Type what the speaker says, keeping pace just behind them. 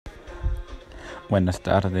Buenas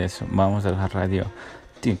tardes, vamos a la radio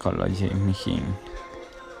Ticology Mijín,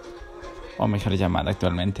 o mejor llamada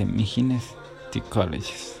actualmente Mijines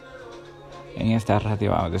Ticologies. En esta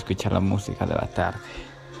radio vamos a escuchar la música de la tarde.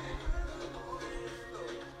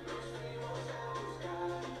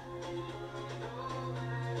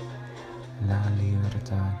 La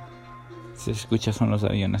libertad. Se escucha son los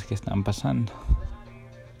aviones que están pasando.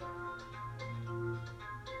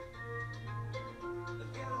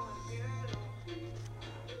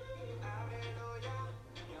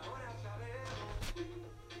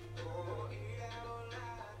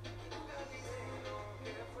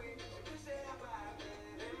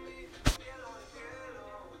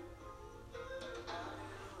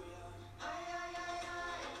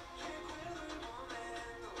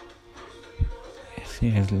 Así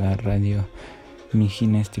es la radio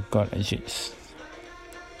Mijines Ticologies.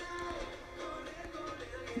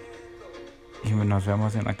 Y nos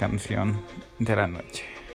vemos en la canción de la noche.